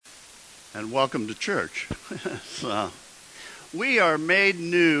and welcome to church. So, we are made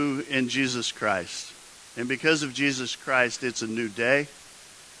new in Jesus Christ. And because of Jesus Christ, it's a new day.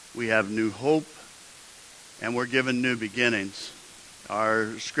 We have new hope, and we're given new beginnings.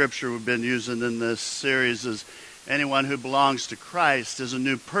 Our scripture we've been using in this series is anyone who belongs to Christ is a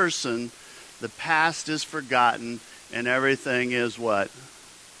new person. The past is forgotten, and everything is what?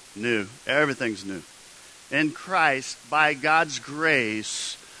 New. Everything's new. In Christ, by God's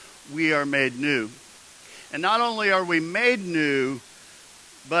grace, we are made new. And not only are we made new,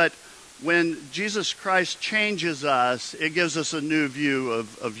 but when Jesus Christ changes us, it gives us a new view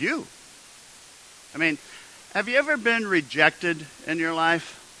of you. I mean, have you ever been rejected in your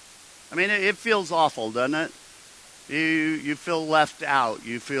life? I mean, it feels awful, doesn't it? You feel left out.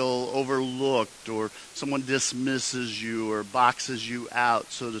 You feel overlooked, or someone dismisses you or boxes you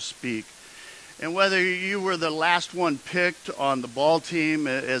out, so to speak. And whether you were the last one picked on the ball team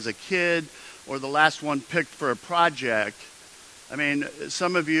as a kid or the last one picked for a project, I mean,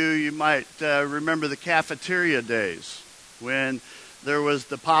 some of you might remember the cafeteria days when there was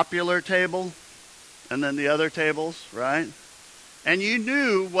the popular table and then the other tables, right? And you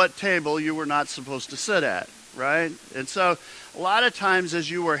knew what table you were not supposed to sit at, right? And so a lot of times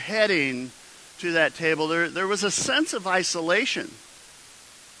as you were heading to that table, there was a sense of isolation.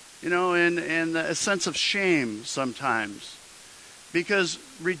 You know, and a sense of shame sometimes. Because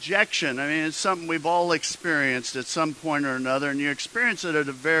rejection, I mean, it's something we've all experienced at some point or another, and you experience it at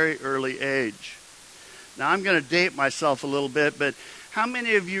a very early age. Now, I'm going to date myself a little bit, but how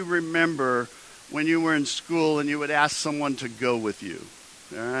many of you remember when you were in school and you would ask someone to go with you?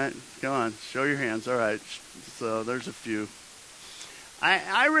 All right, come on, show your hands. All right, so there's a few.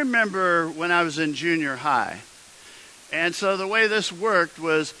 I remember when I was in junior high, and so the way this worked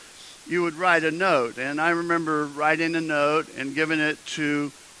was you would write a note, and I remember writing a note and giving it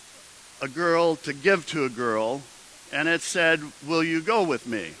to a girl to give to a girl, and it said, "Will you go with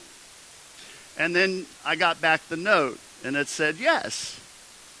me?" And then I got back the note, and it said, "Yes."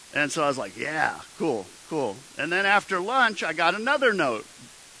 And so I was like, "Yeah, cool." And then after lunch, I got another note,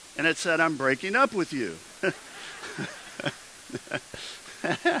 and it said, "I'm breaking up with you."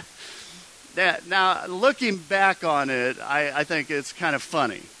 Now, looking back on it, I think it's kind of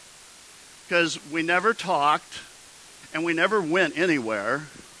funny. Because we never talked, and we never went anywhere,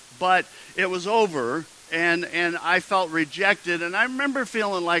 but it was over, and I felt rejected, and I remember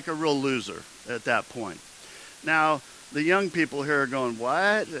feeling like a real loser at that point. Now, the young people here are going,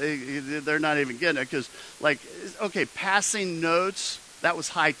 what? They're not even getting it, because, okay, passing notes, that was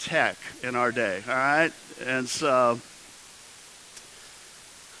high tech in our day, all right? And so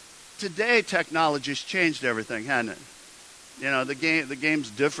today, technology's changed everything, hasn't it? You know, the game's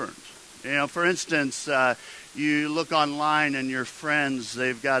different. You know, for instance, you look online and your friends,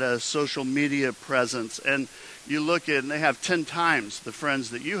 they've got a social media presence, and you look at it and they have 10 times the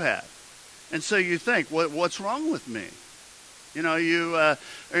friends that you have. And so you think, what's wrong with me? You know, you are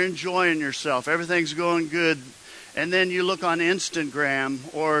enjoying yourself. Everything's going good. And then you look on Instagram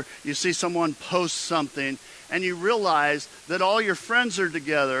or you see someone post something and you realize that all your friends are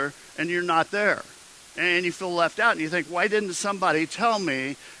together and you're not there. And you feel left out, and you think, why didn't somebody tell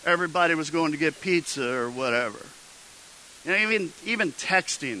me everybody was going to get pizza or whatever? You know, even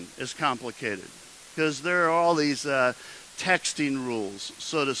texting is complicated because there are all these texting rules,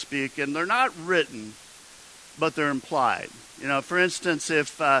 so to speak, and they're not written, but they're implied. You know, for instance,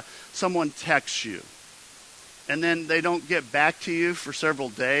 if someone texts you and then they don't get back to you for several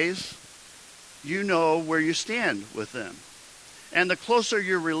days, you know where you stand with them. And the closer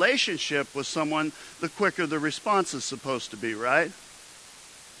your relationship with someone, the quicker the response is supposed to be, right?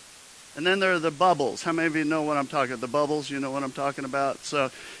 And then there are the bubbles. How many of you know what I'm talking about? The bubbles, you know what I'm talking about?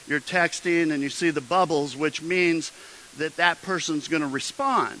 So you're texting and you see the bubbles, which means that person's going to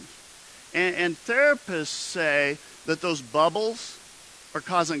respond. And therapists say that those bubbles are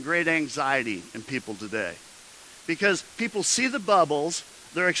causing great anxiety in people today. Because people see the bubbles,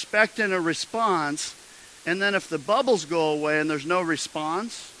 they're expecting a response, and then if the bubbles go away and there's no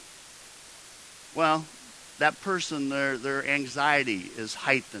response, well, that person, their anxiety is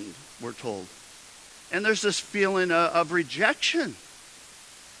heightened, we're told. And there's this feeling of rejection.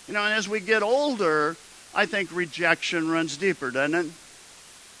 You know, and as we get older, I think rejection runs deeper, doesn't it?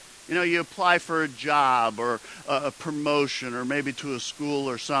 You know, you apply for a job or a promotion or maybe to a school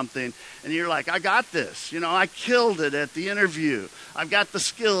or something, and you're like, I got this. You know, I killed it at the interview. I've got the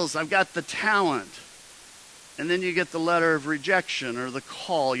skills. I've got the talent. And then you get the letter of rejection or the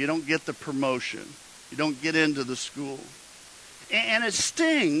call. You don't get the promotion. You don't get into the school. And it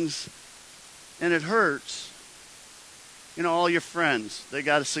stings and it hurts. You know, all your friends, they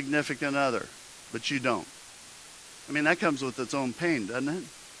got a significant other, but you don't. I mean, that comes with its own pain, doesn't it?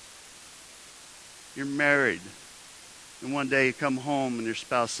 You're married, and one day you come home and your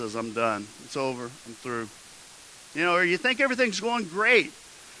spouse says, I'm done. It's over. I'm through. You know, or you think everything's going great,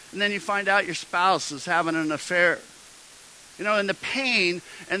 and then you find out your spouse is having an affair. You know, and the pain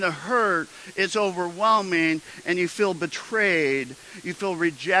and the hurt is overwhelming, and you feel betrayed. You feel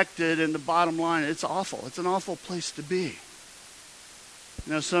rejected, and the bottom line, it's awful. It's an awful place to be.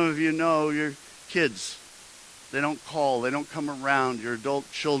 You know, some of you know your kids. They don't call. They don't come around. Your adult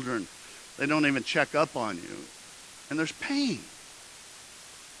children, they don't even check up on you. And there's pain.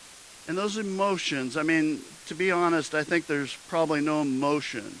 And those emotions, I mean, to be honest, I think there's probably no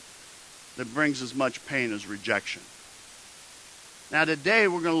emotion that brings as much pain as rejection. Now today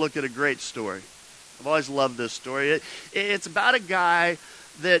we're going to look at a great story. I've always loved this story. It's about a guy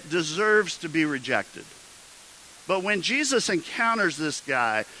that deserves to be rejected. But when Jesus encounters this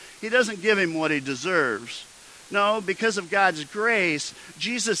guy, he doesn't give him what he deserves. No, because of God's grace,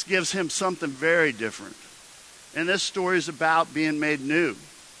 Jesus gives him something very different. And this story is about being made new.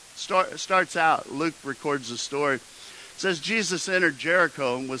 Starts out, Luke records the story. It says, Jesus entered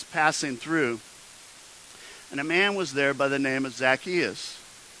Jericho and was passing through. And a man was there by the name of Zacchaeus.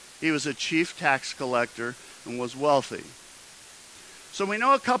 He was a chief tax collector and was wealthy. So we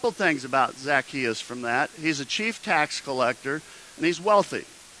know a couple things about Zacchaeus from that. He's a chief tax collector and he's wealthy.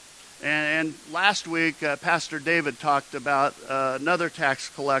 And last week, Pastor David talked about another tax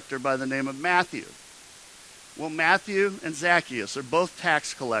collector by the name of Matthew. Well, Matthew and Zacchaeus are both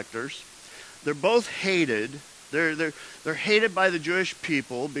tax collectors. They're both hated. They're hated by the Jewish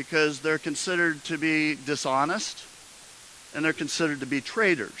people because they're considered to be dishonest and they're considered to be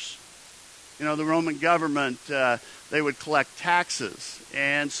traitors. You know, the Roman government, they would collect taxes.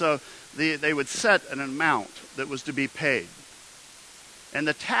 And so they would set an amount that was to be paid. And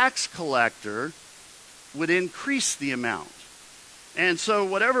the tax collector would increase the amount. And so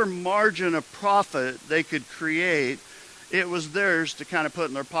whatever margin of profit they could create, it was theirs to kind of put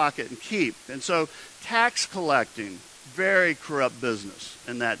in their pocket and keep. And so tax collecting, very corrupt business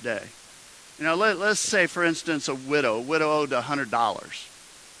in that day. You know, let's say, for instance, a widow. A widow owed $100.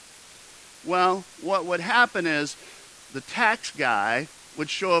 Well, what would happen is the tax guy would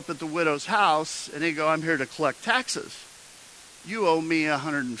show up at the widow's house and he'd go, I'm here to collect taxes. You owe me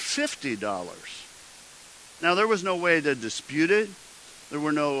 $150. Now, there was no way to dispute it. There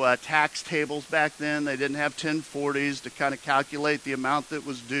were no tax tables back then. They didn't have 1040s to kind of calculate the amount that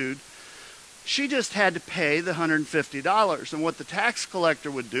was due. She just had to pay the $150. And what the tax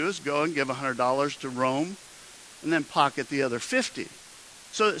collector would do is go and give $100 to Rome and then pocket the other $50.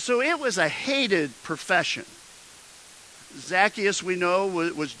 So it was a hated profession. Zacchaeus, we know,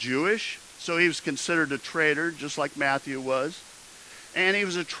 was Jewish, so he was considered a traitor, just like Matthew was. And he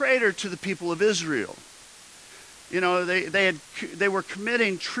was a traitor to the people of Israel. You know, they were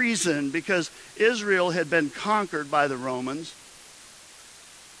committing treason because Israel had been conquered by the Romans.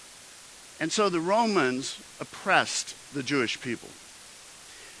 And so the Romans oppressed the Jewish people.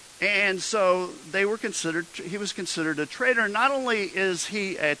 And so he was considered a traitor. Not only is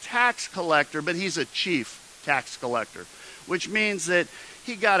he a tax collector, but he's a chief tax collector, which means that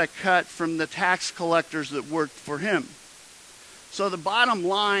he got a cut from the tax collectors that worked for him. So the bottom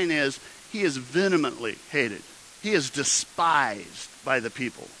line is he is vehemently hated. He is despised by the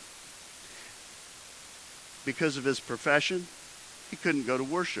people. Because of his profession, he couldn't go to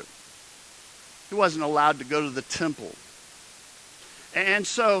worship. He wasn't allowed to go to the temple. And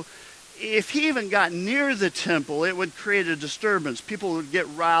so if he even got near the temple, it would create a disturbance. People would get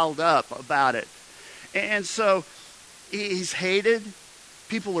riled up about it. And so he's hated.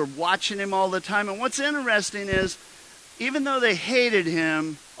 People are watching him all the time. And what's interesting is, even though they hated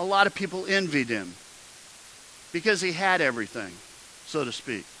him, a lot of people envied him because he had everything, so to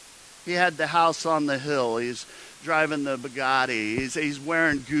speak. He had the house on the hill. He's driving the Bugatti. He's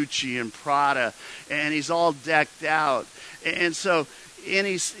wearing Gucci and Prada, and he's all decked out. And so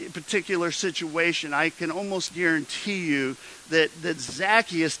any particular situation, I can almost guarantee you that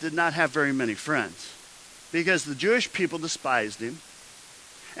Zacchaeus did not have very many friends because the Jewish people despised him,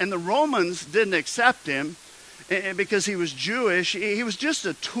 and the Romans didn't accept him. And because he was Jewish, he was just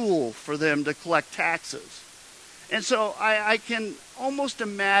a tool for them to collect taxes. And so I can almost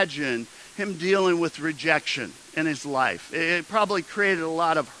imagine him dealing with rejection in his life. It probably created a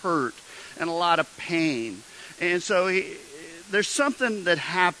lot of hurt and a lot of pain. And so there's something that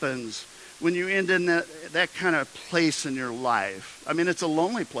happens when you end in that kind of place in your life. I mean, it's a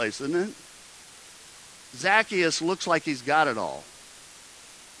lonely place, isn't it? Zacchaeus looks like he's got it all.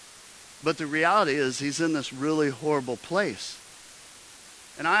 But the reality is he's in this really horrible place.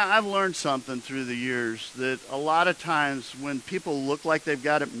 And I've learned something through the years, that a lot of times when people look like they've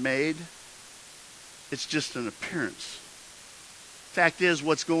got it made, it's just an appearance. Fact is,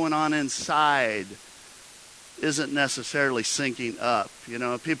 what's going on inside isn't necessarily syncing up. You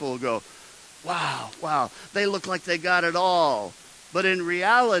know, people will go, wow, they look like they got it all. But in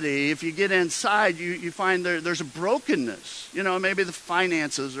reality, if you get inside, you find there's a brokenness. You know, maybe the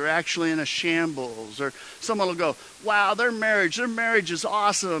finances are actually in a shambles. Or someone will go, wow, their marriage is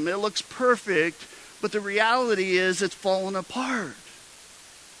awesome. It looks perfect. But the reality is it's fallen apart.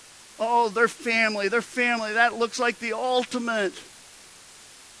 Oh, their family, that looks like the ultimate.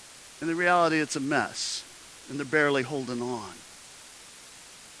 In the reality, it's a mess. And they're barely holding on.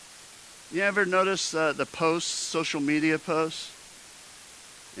 You ever notice the posts, social media posts?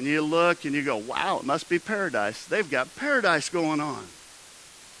 And you look and you go, wow, it must be paradise. They've got paradise going on.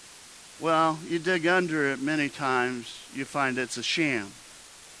 Well, you dig under it many times, you find it's a sham.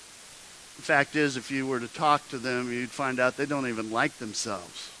 The fact is, if you were to talk to them, you'd find out they don't even like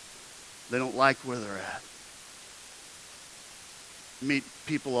themselves. They don't like where they're at. Meet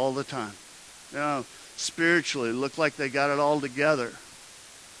people all the time. You know, spiritually, look like they got it all together.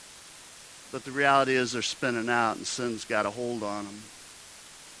 But the reality is they're spinning out and sin's got a hold on them.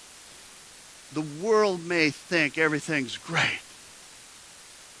 The world may think everything's great.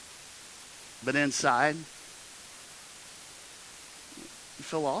 But inside, you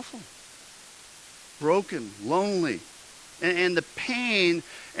feel awful. Broken, lonely. And the pain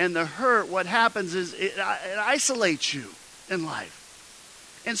and the hurt, what happens is it isolates you in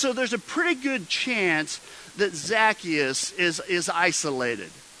life. And so there's a pretty good chance that Zacchaeus is isolated.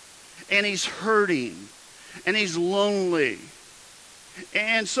 And he's hurting. And he's lonely.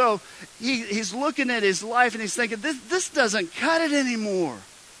 And so he's looking at his life and he's thinking, this doesn't cut it anymore.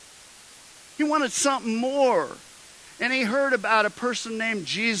 He wanted something more. And he heard about a person named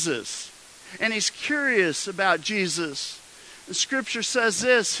Jesus. And he's curious about Jesus. The scripture says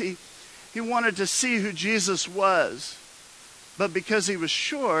this, he wanted to see who Jesus was. But because he was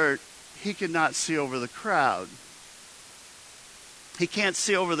short, he could not see over the crowd. He can't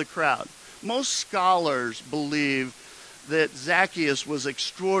see over the crowd. Most scholars believe that Zacchaeus was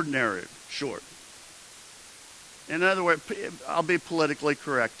extraordinarily short. In other words, I'll be politically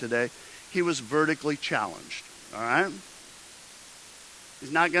correct today. He was vertically challenged. All right?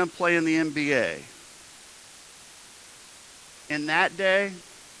 He's not going to play in the NBA. In that day,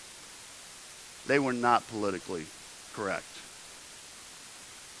 they were not politically correct.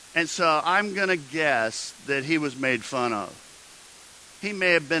 And so I'm going to guess that he was made fun of. He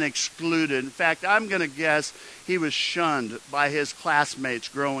may have been excluded. In fact, I'm going to guess he was shunned by his classmates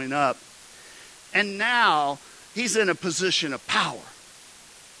growing up. And now he's in a position of power.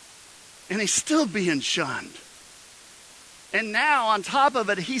 And he's still being shunned. And now on top of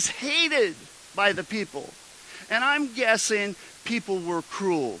it, he's hated by the people. And I'm guessing people were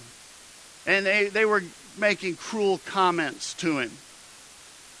cruel. And they were making cruel comments to him.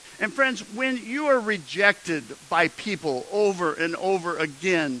 And friends, when you are rejected by people over and over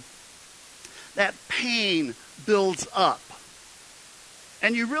again, that pain builds up.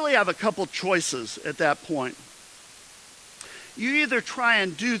 And you really have a couple choices at that point. You either try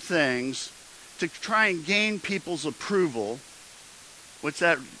and do things to try and gain people's approval, which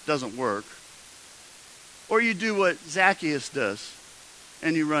that doesn't work, or you do what Zacchaeus does,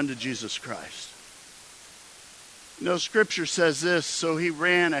 and you run to Jesus Christ. You know, Scripture says this, so he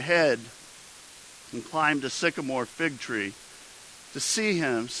ran ahead and climbed a sycamore fig tree to see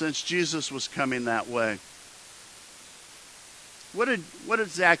him, since Jesus was coming that way. What did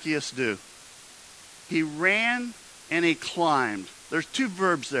Zacchaeus do? He ran and he climbed. There's two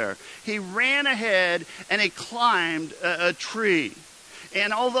verbs there. He ran ahead and he climbed a tree.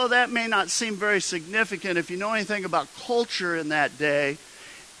 And although that may not seem very significant, if you know anything about culture in that day,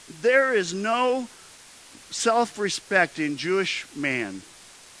 there is no self-respecting Jewish man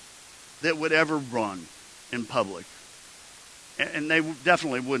that would ever run in public. And they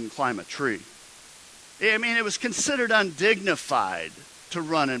definitely wouldn't climb a tree. I mean, it was considered undignified to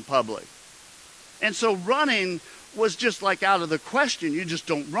run in public. And so running was just like out of the question. You just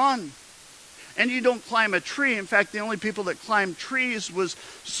don't run. And you don't climb a tree. In fact, the only people that climbed trees was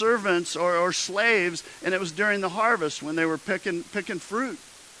servants or slaves, and it was during the harvest when they were picking fruit.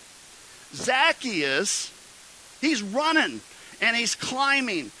 Zacchaeus, he's running and he's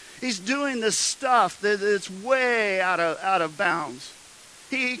climbing. He's doing this stuff that's way out of bounds.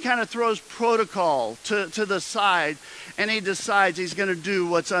 He kind of throws protocol to the side, and he decides he's going to do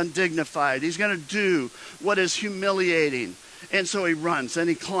what's undignified. He's going to do what is humiliating. And so he runs and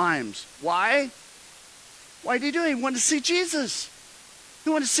he climbs. Why? Why did he do it? He wanted to see Jesus. He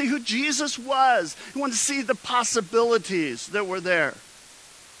wanted to see who Jesus was. He wanted to see the possibilities that were there.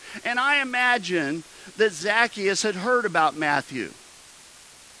 And I imagine that Zacchaeus had heard about Matthew,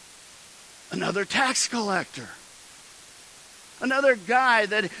 another tax collector, another guy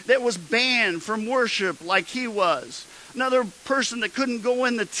that was banned from worship like he was, another person that couldn't go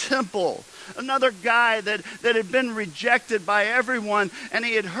in the temple, another guy that had been rejected by everyone, and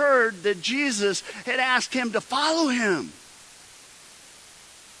he had heard that Jesus had asked him to follow him.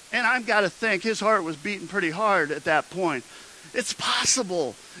 And I've got to think his heart was beating pretty hard at that point. It's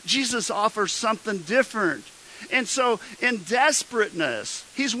possible. Jesus offers something different. And so in desperateness,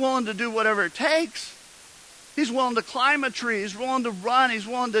 he's willing to do whatever it takes. He's willing to climb a tree. He's willing to run. He's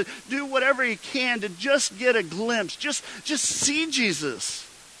willing to do whatever he can to just get a glimpse, just see Jesus.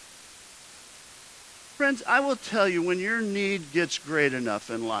 Friends, I will tell you, when your need gets great enough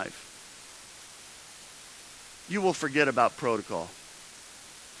in life, you will forget about protocol.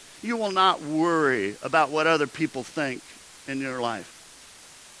 You will not worry about what other people think in your life.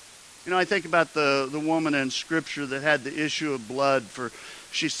 You know, I think about the woman in Scripture that had the issue of blood.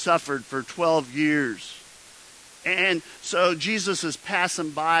 She suffered for 12 years. And so Jesus is passing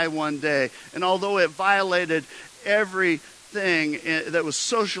by one day, and although it violated everything that was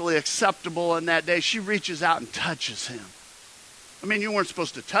socially acceptable in that day, she reaches out and touches him. I mean, you weren't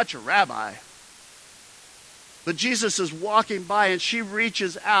supposed to touch a rabbi. But Jesus is walking by, and she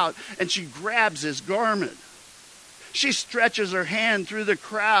reaches out and she grabs his garment. She stretches her hand through the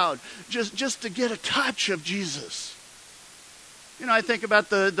crowd just to get a touch of Jesus. You know, I think about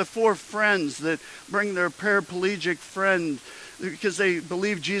the four friends that bring their paraplegic friend because they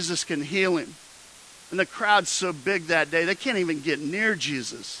believe Jesus can heal him. And the crowd's so big that day, they can't even get near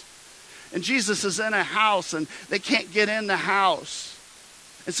Jesus. And Jesus is in a house, and they can't get in the house.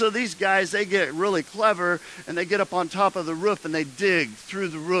 And so these guys, they get really clever, and they get up on top of the roof, and they dig through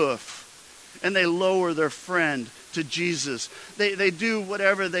the roof. And they lower their friend to Jesus. They do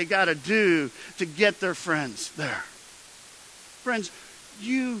whatever they got to do to get their friends there. Friends,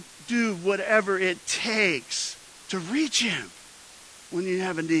 you do whatever it takes to reach him when you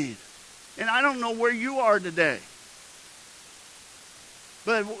have a need. And I don't know where you are today.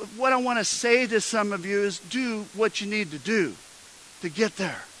 But what I want to say to some of you is do what you need to do to get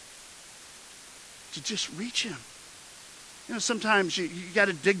there. To just reach him. You know, sometimes you got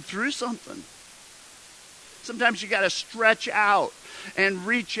to dig through something. Sometimes you got to stretch out and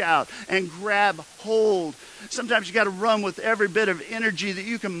reach out and grab hold. Sometimes you got to run with every bit of energy that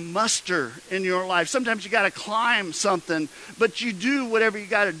you can muster in your life. Sometimes you got to climb something, but you do whatever you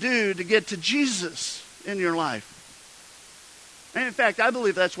got to do to get to Jesus in your life. And in fact, I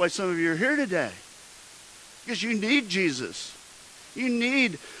believe that's why some of you are here today. Because you need Jesus. You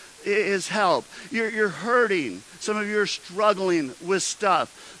need his help. You're hurting. Some of you are struggling with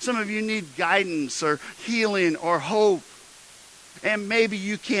stuff. Some of you need guidance or healing or hope. And maybe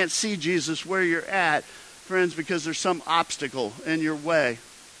you can't see Jesus where you're at, friends, because there's some obstacle in your way.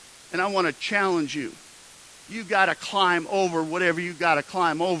 And I want to challenge you. You got to climb over whatever you got to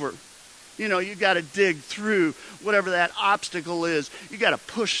climb over. You know, you got to dig through whatever that obstacle is. You got to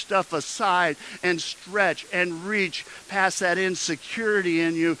push stuff aside and stretch and reach past that insecurity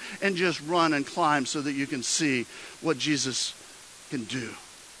in you and just run and climb so that you can see what Jesus can do.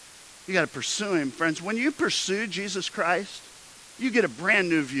 You got to pursue him, friends. When you pursue Jesus Christ, you get a brand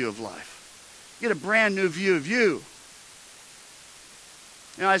new view of life. You get a brand new view of you.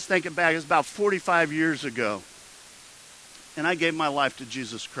 You know, I was thinking back, it was about 45 years ago, and I gave my life to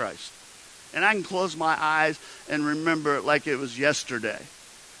Jesus Christ. And I can close my eyes and remember it like it was yesterday.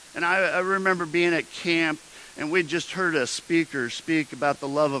 And I remember being at camp, and we'd just heard a speaker speak about the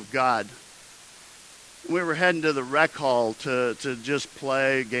love of God. We were heading to the rec hall to just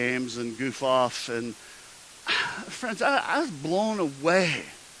play games and goof off. And friends, I was blown away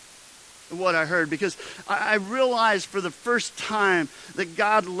at what I heard, because I realized for the first time that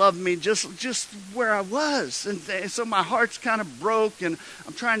God loved me just where I was. And so my heart's kind of broke, and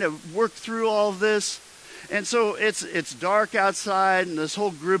I'm trying to work through all this. And so it's dark outside, and this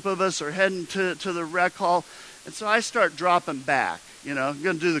whole group of us are heading to the rec hall. And so I start dropping back. You know, I'm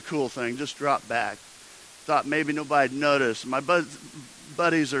going to do the cool thing, just drop back. Thought maybe nobody'd notice. My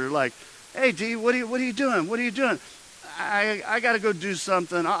buddies are like, "Hey, D, what are you doing? What are you doing?" I got to go do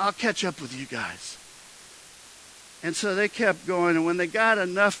something. I'll catch up with you guys. And so they kept going, and when they got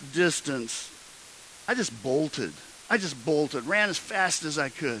enough distance, I just bolted. Ran as fast as I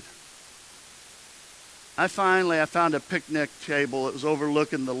could. I found a picnic table that was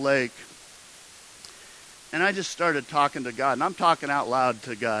overlooking the lake. And I just started talking to God, and I'm talking out loud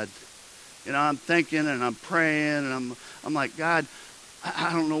to God. You know, I'm thinking and I'm praying, and I'm like, God,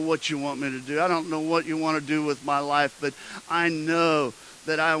 I don't know what you want me to do. I don't know what you want to do with my life, but I know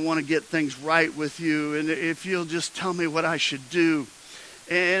that I want to get things right with you, and if you'll just tell me what I should do.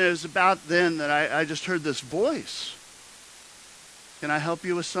 And it was about then that I just heard this voice. Can I help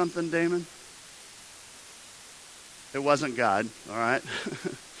you with something, Damon? It wasn't God, all right?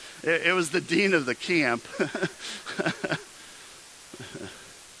 It was the dean of the camp.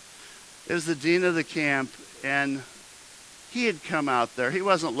 It was the dean of the camp, and he had come out there. He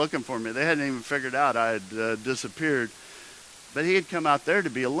wasn't looking for me. They hadn't even figured out I had disappeared. But he had come out there to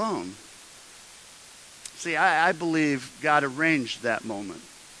be alone. See, I believe God arranged that moment.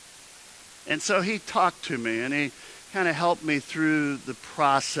 And so he talked to me, and he kind of helped me through the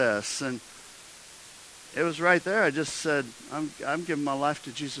process. And it was right there. I just said, I'm giving my life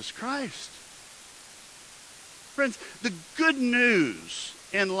to Jesus Christ. Friends, the good news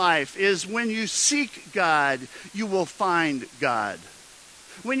in life is when you seek God, you will find God.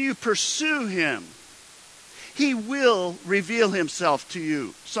 When you pursue him, he will reveal himself to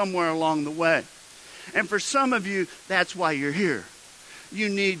you somewhere along the way. And for some of you, that's why you're here. You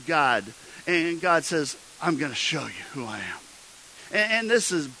need God. And God says, I'm going to show you who I am. And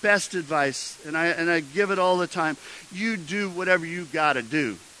this is best advice, and I give it all the time. You do whatever you got to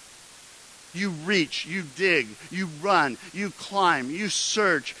do. You reach, you dig, you run, you climb, you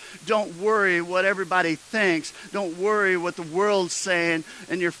search. Don't worry what everybody thinks. Don't worry what the world's saying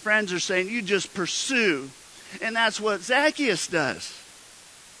and your friends are saying. You just pursue. And that's what Zacchaeus does.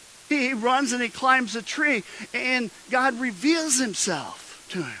 He runs and he climbs a tree, and God reveals himself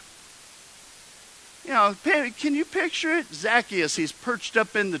to him. You know, can you picture it? Zacchaeus, he's perched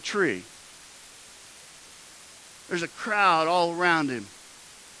up in the tree. There's a crowd all around him.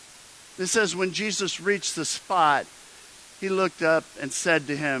 It says when Jesus reached the spot, he looked up and said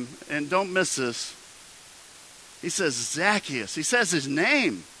to him, and don't miss this, he says, Zacchaeus. He says his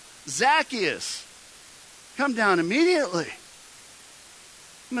name, Zacchaeus. Come down immediately.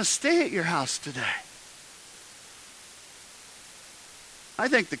 I'm going to stay at your house today. I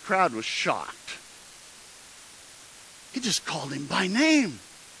think the crowd was shocked. He just called him by name.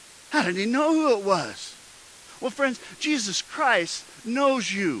 How did he know who it was? Well, friends, Jesus Christ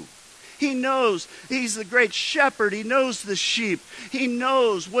knows you. He knows. He's the great shepherd. He knows the sheep. He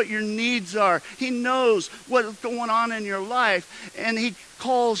knows what your needs are. He knows what's going on in your life. And he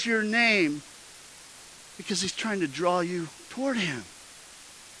calls your name because he's trying to draw you toward him.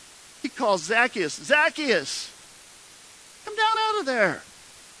 He calls Zacchaeus, Zacchaeus, come down out of there.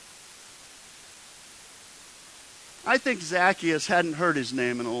 I think Zacchaeus hadn't heard his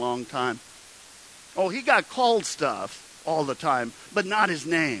name in a long time. Oh, he got called stuff all the time, but not his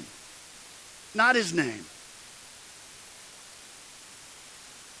name. Not his name. In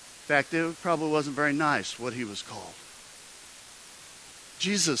fact, it probably wasn't very nice what he was called.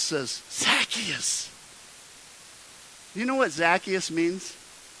 Jesus says, Zacchaeus. You know what Zacchaeus means?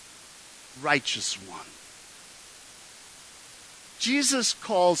 Righteous one. Jesus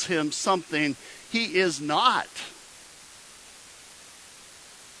calls him something he is not.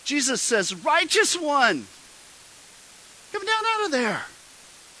 Jesus says, righteous one. Come down out of there.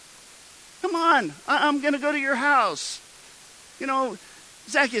 Come on, I'm going to go to your house. You know,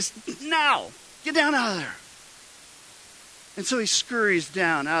 Zacchaeus, now, get down out of there. And so he scurries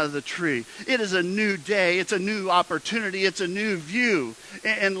down out of the tree. It is a new day. It's a new opportunity. It's a new view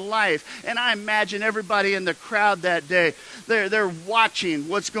in life. And I imagine everybody in the crowd that day, they're watching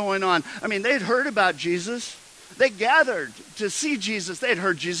what's going on. I mean, they'd heard about Jesus. They gathered to see Jesus. They'd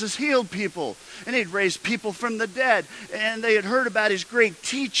heard Jesus healed people, and he'd raised people from the dead. And they had heard about his great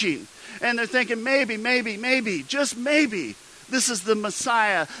teaching. And they're thinking, maybe, just maybe, this is the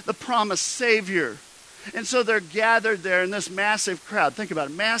Messiah, the promised Savior. And so they're gathered there in this massive crowd. Think about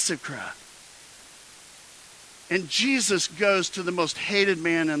it, massive crowd. And Jesus goes to the most hated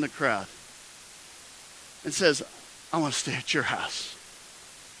man in the crowd and says, I want to stay at your house.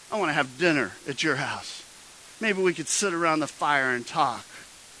 I want to have dinner at your house. Maybe we could sit around the fire and talk.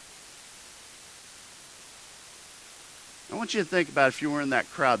 I want you to think about if you were in that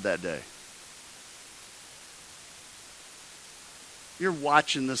crowd that day. You're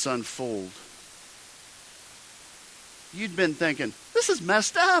watching this unfold. You'd been thinking, this is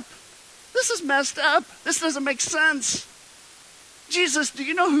messed up. This is messed up. This doesn't make sense. Jesus, do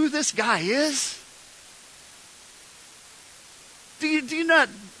you know who this guy is? Do you not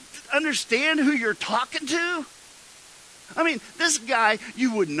understand who you're talking to? I mean, this guy,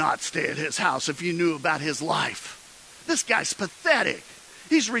 you would not stay at his house if you knew about his life. This guy's pathetic.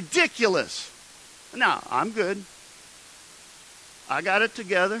 He's ridiculous. No, I'm good. I got it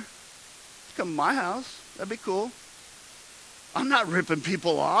together. Come to my house. That'd be cool. I'm not ripping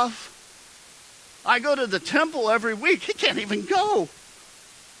people off. I go to the temple every week. He can't even go.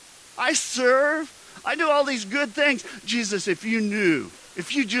 I serve. I do all these good things. Jesus, if you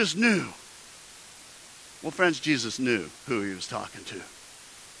just knew. Well, friends, Jesus knew who he was talking to.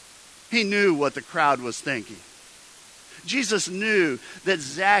 He knew what the crowd was thinking. Jesus knew that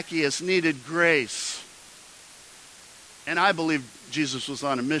Zacchaeus needed grace. And I believe Jesus was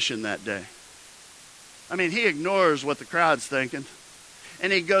on a mission that day. I mean, he ignores what the crowd's thinking.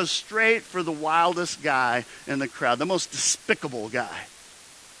 And he goes straight for the wildest guy in the crowd, the most despicable guy.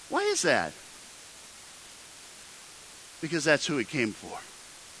 Why is that? Because that's who he came for.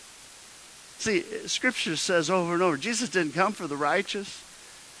 See, Scripture says over and over, Jesus didn't come for the righteous.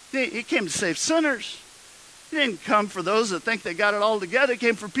 He came to save sinners. He didn't come for those that think they got it all together. He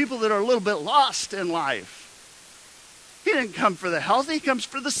came for people that are a little bit lost in life. He didn't come for the healthy. He comes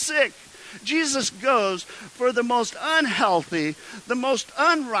for the sick. Jesus goes for the most unhealthy, the most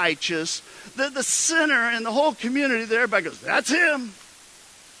unrighteous, the sinner in the whole community that everybody goes, that's him.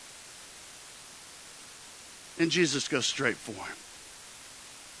 And Jesus goes straight for him.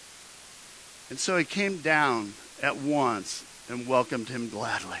 And so he came down at once and welcomed him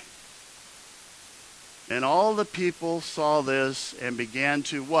gladly. And all the people saw this and began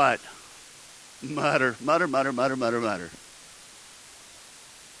to what? Mutter, mutter, mutter, mutter, mutter, mutter.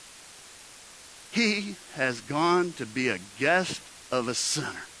 He has gone to be a guest of a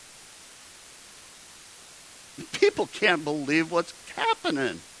sinner. People can't believe what's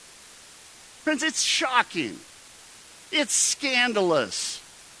happening. Friends, it's shocking. It's scandalous.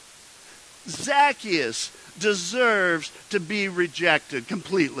 Zacchaeus deserves to be rejected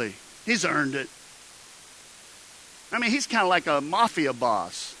completely. He's earned it. I mean, he's kind of like a mafia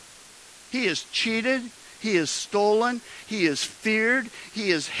boss. He is cheated. He is stolen. He is feared.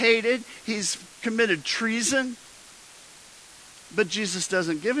 He is hated. He's committed treason. But Jesus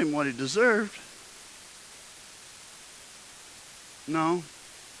doesn't give him what he deserved. No.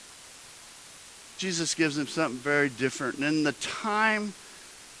 Jesus gives him something very different. And in the time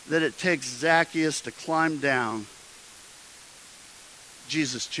that it takes Zacchaeus to climb down,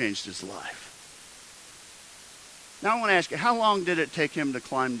 Jesus changed his life. Now I want to ask you, how long did it take him to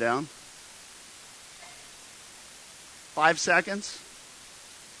climb down? 5 seconds?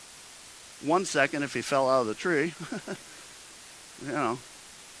 1 second if he fell out of the tree.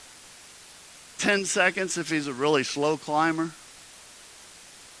 10 seconds if he's a really slow climber.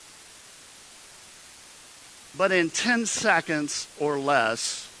 But in 10 seconds or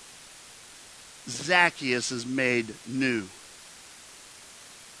less, Zacchaeus is made new.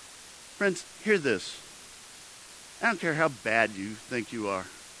 Friends, hear this. I don't care how bad you think you are.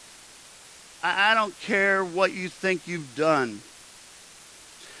 I don't care what you think you've done.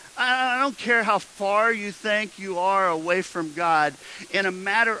 I don't care how far you think you are away from God. In a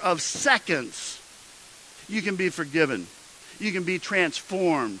matter of seconds, you can be forgiven. You can be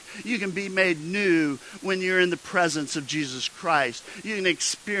transformed. You can be made new when you're in the presence of Jesus Christ. You can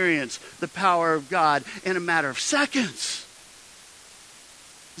experience the power of God in a matter of seconds.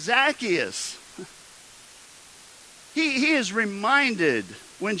 Zacchaeus, he is reminded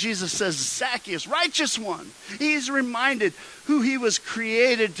when Jesus says, Zacchaeus, righteous one. He's reminded who he was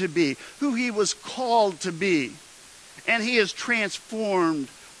created to be, who he was called to be. And he is transformed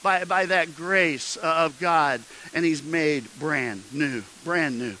by that grace of God. And he's made brand new.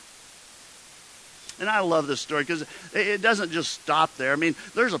 Brand new. And I love this story because it doesn't just stop there. I mean,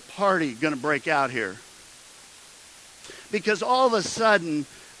 there's a party going to break out here. Because all of a sudden,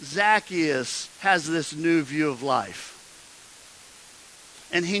 Zacchaeus has this new view of life.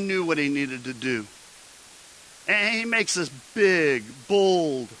 And he knew what he needed to do. And he makes this big,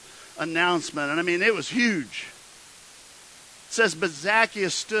 bold announcement. And I mean, it was huge. It says, but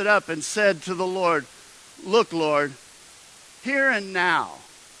Zacchaeus stood up and said to the Lord, look, Lord, here and now,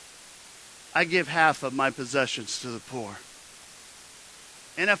 I give half of my possessions to the poor.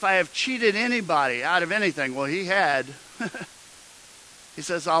 And if I have cheated anybody out of anything, well, he had, he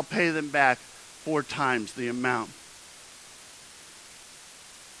says, I'll pay them back 4 times the amount.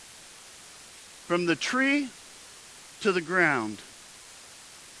 From the tree to the ground,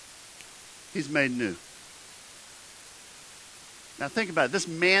 he's made new. Now think about it. This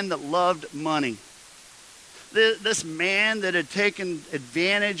man that loved money. This man that had taken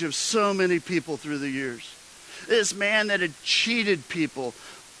advantage of so many people through the years. This man that had cheated people.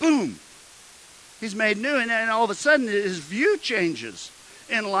 Boom. He's made new. And all of a sudden his view changes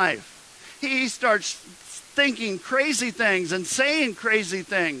in life. He starts thinking crazy things and saying crazy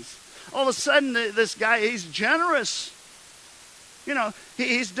things. All of a sudden, this guy, he's generous. You know,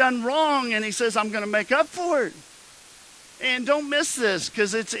 he's done wrong, and he says, I'm going to make up for it. And don't miss this,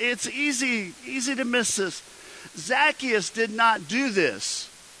 because it's easy to miss this. Zacchaeus did not do this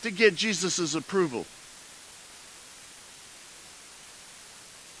to get Jesus' approval.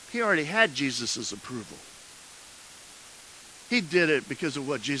 He already had Jesus' approval. He did it because of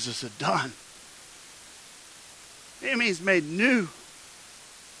what Jesus had done. I mean, he's made new.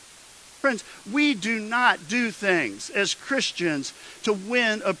 Friends, we do not do things as Christians to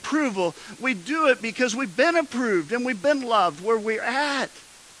win approval. We do it because we've been approved and we've been loved where we're at.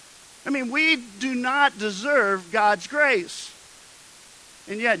 I mean, we do not deserve God's grace.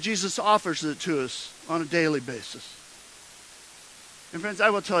 And yet, Jesus offers it to us on a daily basis. And friends,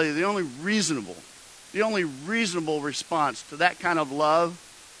 I will tell you, the only reasonable response to that kind of love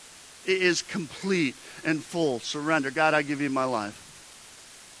is complete and full surrender. God, I give you my life.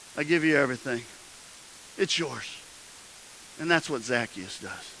 I give you everything. It's yours. And that's what Zacchaeus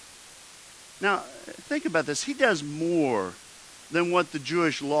does. Now, think about this. He does more than what the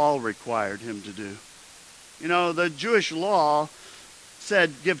Jewish law required him to do. You know, the Jewish law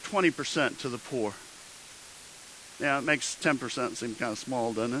said give 20% to the poor. Yeah, it makes 10% seem kind of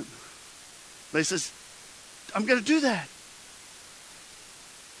small, doesn't it? But he says, I'm going to do that.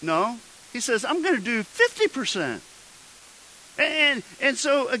 No, he says, I'm going to do 50%. And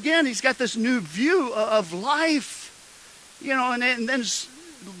so, again, he's got this new view of life. You know, and then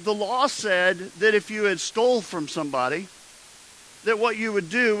the law said that if you had stole from somebody, that what you would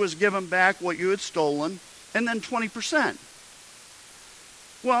do was give them back what you had stolen, and then 20%.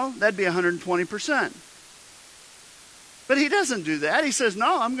 Well, that'd be 120%. But he doesn't do that. He says,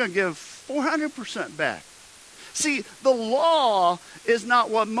 no, I'm going to give 400% back. See, the law is not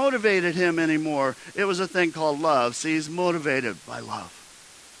what motivated him anymore. It was a thing called love. See, he's motivated by love.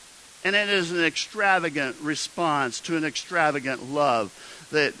 And it is an extravagant response to an extravagant love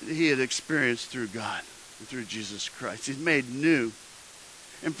that he had experienced through God, through Jesus Christ. He's made new.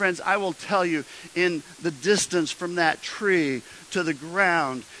 And friends, I will tell you, in the distance from that tree to the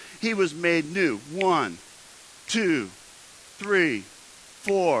ground, he was made new. 1, 2, 3,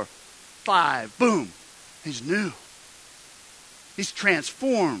 4, 5. Boom. He's new. He's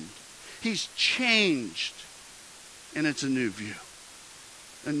transformed. He's changed. And it's a new view.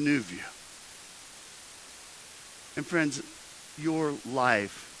 A new view. And friends, your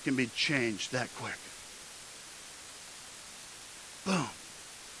life can be changed that quick. Boom.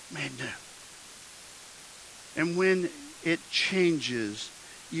 Made new. And when it changes,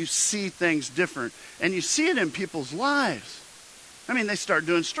 you see things different. And you see it in people's lives. I mean, they start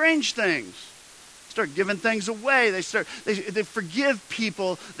doing strange things. Start giving things away. They forgive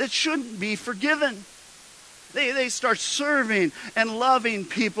people that shouldn't be forgiven. They start serving and loving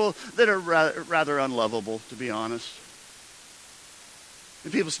people that are rather unlovable, to be honest.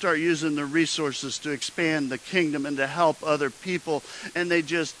 And people start using their resources to expand the kingdom and to help other people, and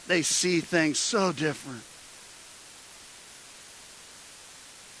they see things so different.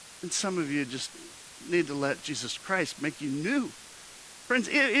 And some of you just need to let Jesus Christ make you new. Friends,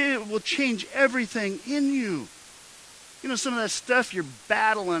 it will change everything in you. You know, some of that stuff you're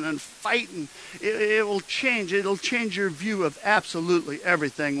battling and fighting, it will change. It'll change your view of absolutely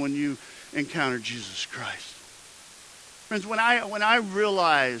everything when you encounter Jesus Christ. Friends, when I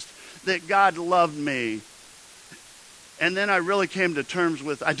realized that God loved me, and then I really came to terms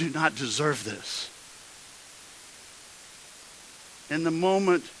with, I do not deserve this. In the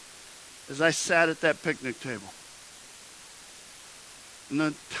moment, as I sat at that picnic table, and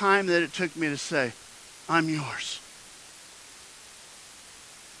the time that it took me to say, I'm yours.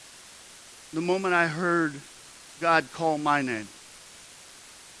 The moment I heard God call my name,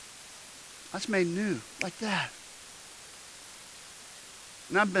 I was made new, like that.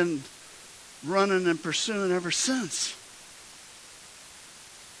 And I've been running and pursuing ever since.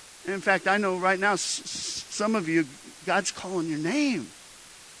 And in fact, I know right now, some of you, God's calling your name.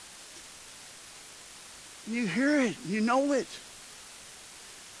 And you hear it, you know it.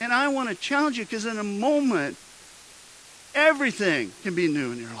 And I want to challenge you, because in a moment, everything can be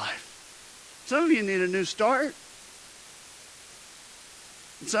new in your life. Some of you need a new start.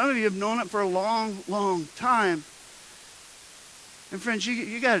 And some of you have known it for a long, long time. And friends,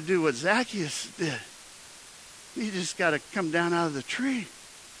 you got to do what Zacchaeus did. You just got to come down out of the tree.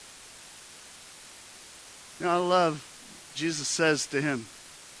 You know, I love, Jesus says to him,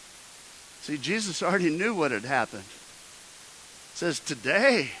 see, Jesus already knew what had happened. Says,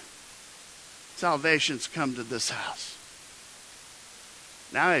 today, salvation's come to this house.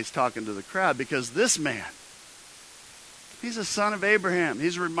 Now he's talking to the crowd, because this man, He's a son of Abraham.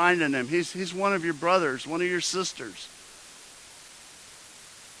 He's reminding him, he's one of your brothers, one of your sisters.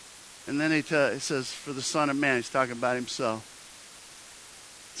 And then he says, for the Son of Man, he's talking about himself.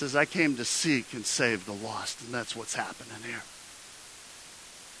 He says, I came to seek and save the lost. And that's what's happening here.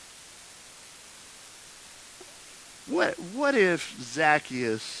 What if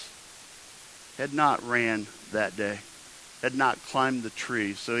Zacchaeus had not ran that day, had not climbed the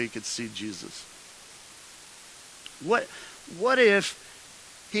tree so he could see Jesus? What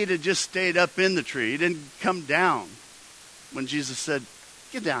if he'd have just stayed up in the tree? He didn't come down when Jesus said,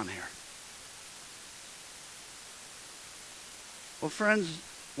 get down here. Well, friends,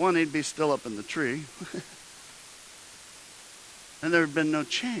 one, he'd be still up in the tree. And there had been no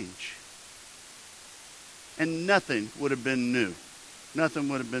change. And nothing would have been new. Nothing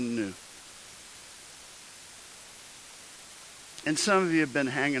would have been new. And some of you have been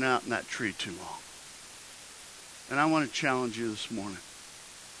hanging out in that tree too long. And I want to challenge you this morning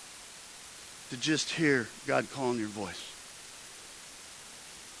to just hear God calling your voice.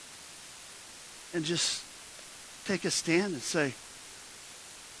 And just take a stand and say,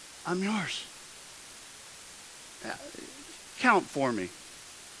 I'm yours. Count for me.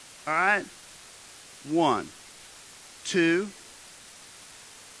 All right? 1, 2.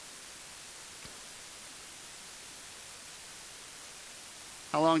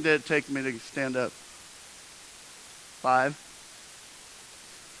 How long did it take me to stand up? 5.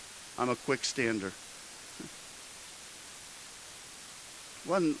 I'm a quick stander.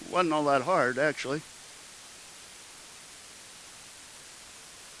 Wasn't all that hard, actually.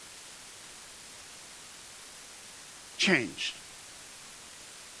 Changed.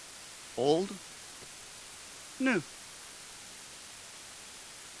 Old. New.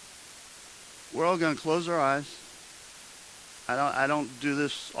 We're all going to close our eyes. I don't do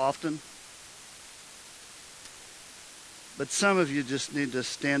this often. But some of you just need to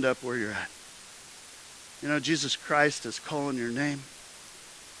stand up where you're at. You know, Jesus Christ is calling your name.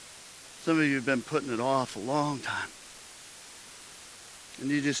 Some of you have been putting it off a long time.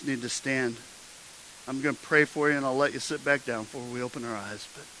 And you just need to stand. I'm going to pray for you, and I'll let you sit back down before we open our eyes.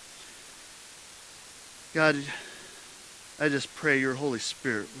 But God, I just pray your Holy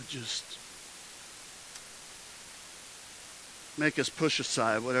Spirit would just make us push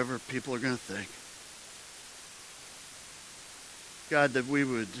aside whatever people are going to think. God, that we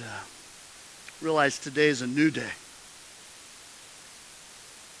would realize today is a new day.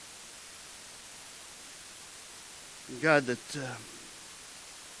 And God, that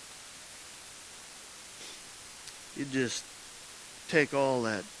you just take all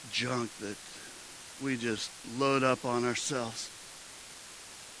that junk that we just load up on ourselves.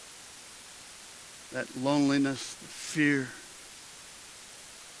 That loneliness, the fear,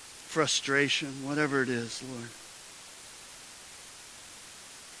 frustration, whatever it is, Lord.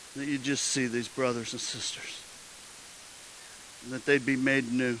 That you just see these brothers and sisters. And that they'd be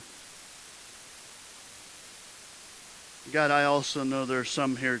made new. God, I also know there are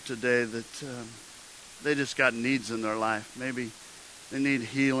some here today that they just got needs in their life. Maybe they need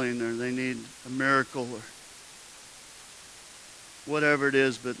healing or they need a miracle or whatever it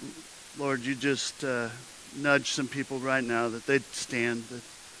is. But Lord, you just nudge some people right now that they'd stand, that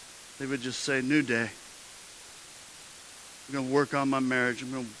they would just say, new day. I'm going to work on my marriage.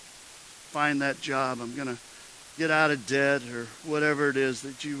 I'm going to find that job. I'm going to get out of debt or whatever it is,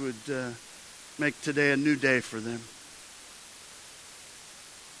 that you would make today a new day for them.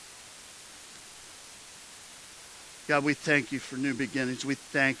 God, we thank you for new beginnings. We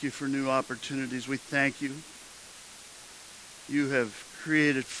thank you for new opportunities. We thank you. You have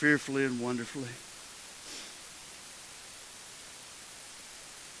created fearfully and wonderfully.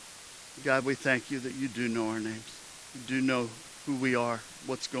 God, we thank you that you do know our names. You do know who we are,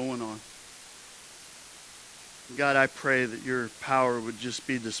 what's going on. God, I pray that your power would just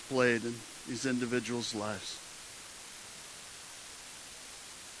be displayed in these individuals' lives.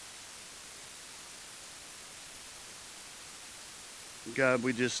 God,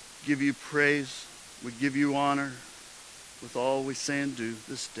 we just give you praise. We give you honor with all we say and do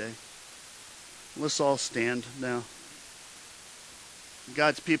this day. Let's all stand now.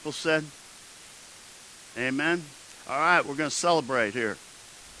 God's people said, amen. All right, we're going to celebrate here.